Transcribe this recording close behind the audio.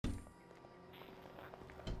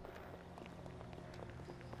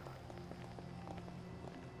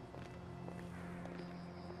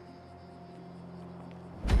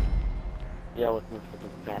Yeah, with my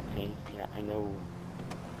freaking fat face. Yeah, I know.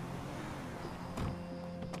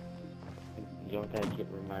 You don't gotta keep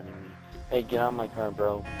reminding me. Hey, get out of my car,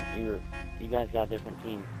 bro. You guys got a different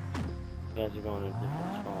team. You guys are going to a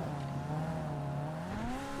different spot.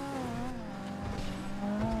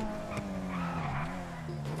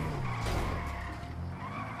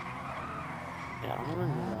 Yeah, I wanna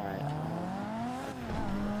know why.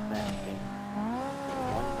 That thing.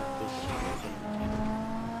 One of the fish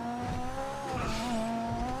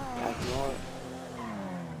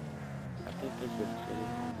I think this is city,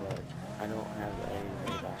 but I don't have a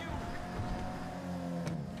radar.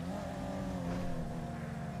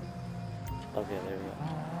 Okay, there we go.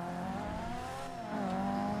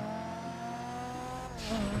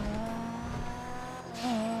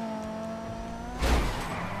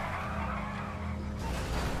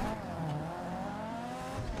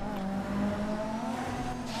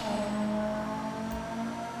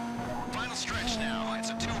 Final stretch now. It's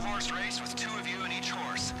a two-horse race with two of you in each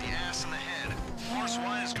horse, the ass and the head. Horse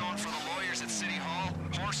 1 is going for the lawyers at City Hall.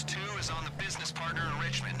 Horse 2 is on the business partner in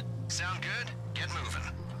Richmond. Sound good? Get moving.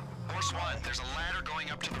 Horse 1, there's a ladder going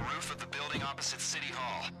up to the roof of the building opposite City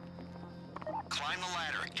Hall. Climb the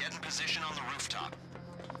ladder. Get in position on the rooftop.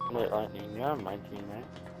 Wait, Lightning, you're on my team, right?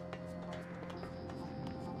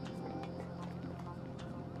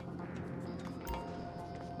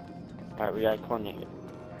 Alright, we gotta coordinate it.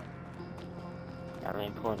 I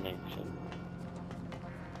mean, coordination.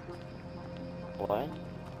 What?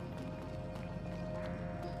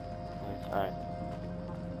 Nice, alright.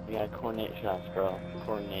 We gotta coordinate shots, bro.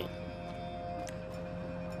 Coordinate.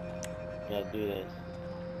 We gotta do this.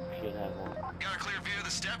 Should have one. Got a clear view of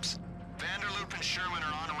the steps? Vanderloop and Sherman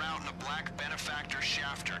are on a route in a black Benefactor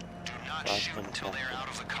Shafter. Do not shoot until they're out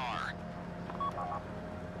of the car.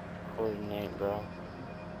 Coordinate, bro.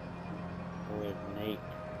 Coordinate.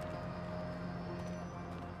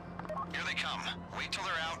 Here they come. Wait till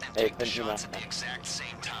they're out and Hey, take the shots at the exact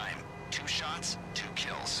same time. 2 shots, 2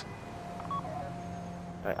 kills.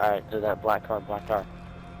 Alright, to that black car,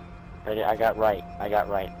 Ready? I got right,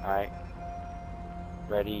 alright?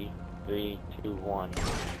 Ready, 3, 2, 1.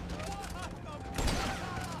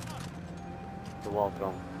 You're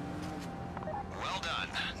welcome. Well done.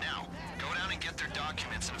 Now, go down and get their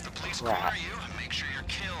documents, and if the police corner you, make sure you're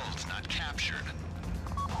killed, not captured.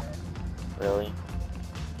 Really?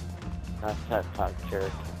 Not that talk,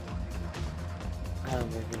 jerk. Oh,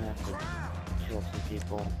 we're gonna have to kill some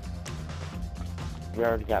people. We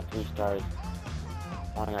already got 3 stars.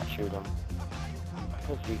 Why not shoot them?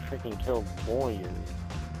 Because we freaking killed warriors.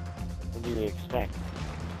 What do you expect?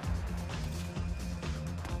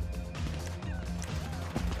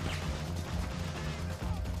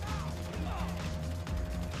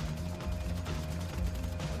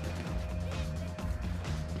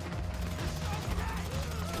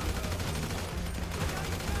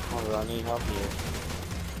 Oh, I need help here.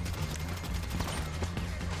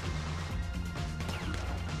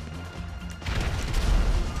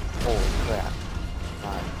 Holy crap.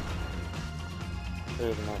 Nice.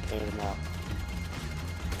 Clear them out.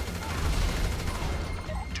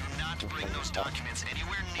 Do not bring those documents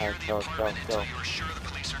anywhere near the apartment until you are sure the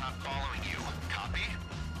police are not following you. Copy?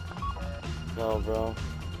 Go, bro.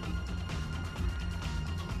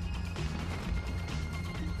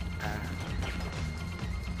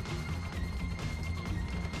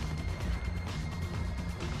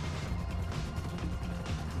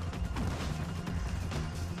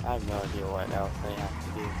 I have no idea what else they have to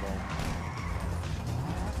do, but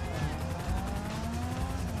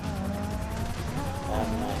I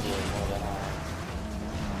have no idea what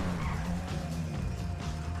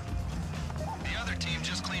The other team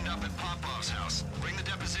just cleaned up at Popov's house. Bring the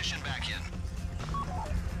deposition back in.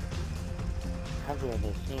 How do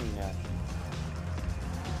they see that?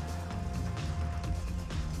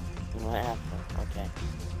 You might have to, okay.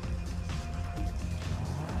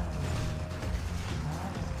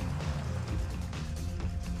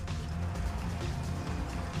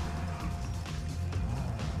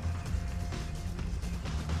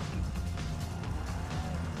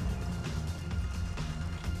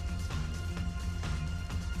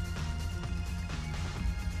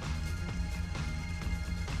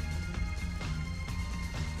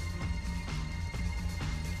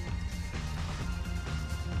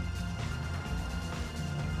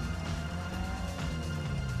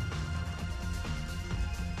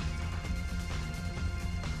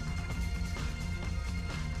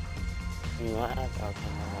 You might have to,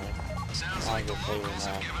 okay, Sounds like the locals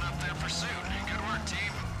have given up their pursuit. Good work,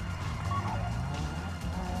 team.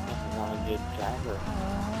 This is not a good driver.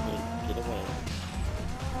 Wait, get away.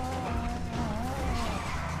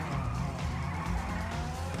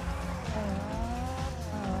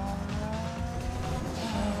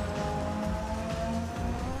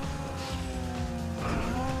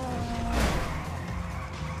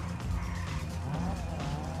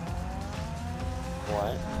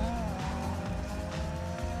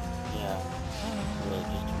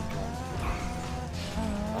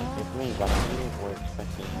 things like here, we're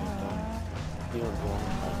expecting it done. We don't go on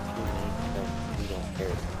like 2 minutes because we don't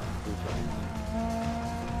care who joins.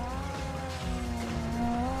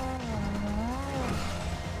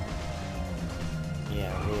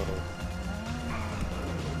 Yeah, really.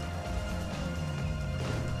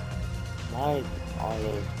 Why is all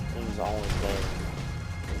those things always there?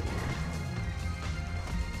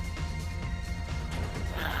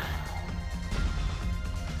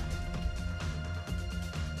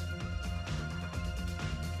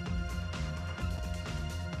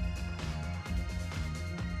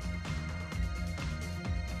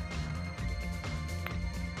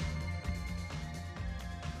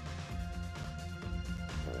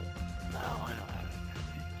 No, I don't have it.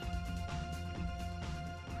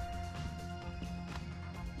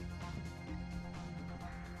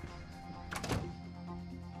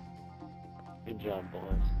 Good job,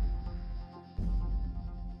 boys.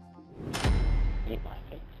 Hit my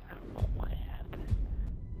face. I don't know what happened.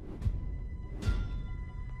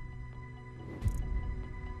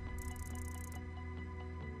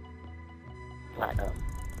 Platinum.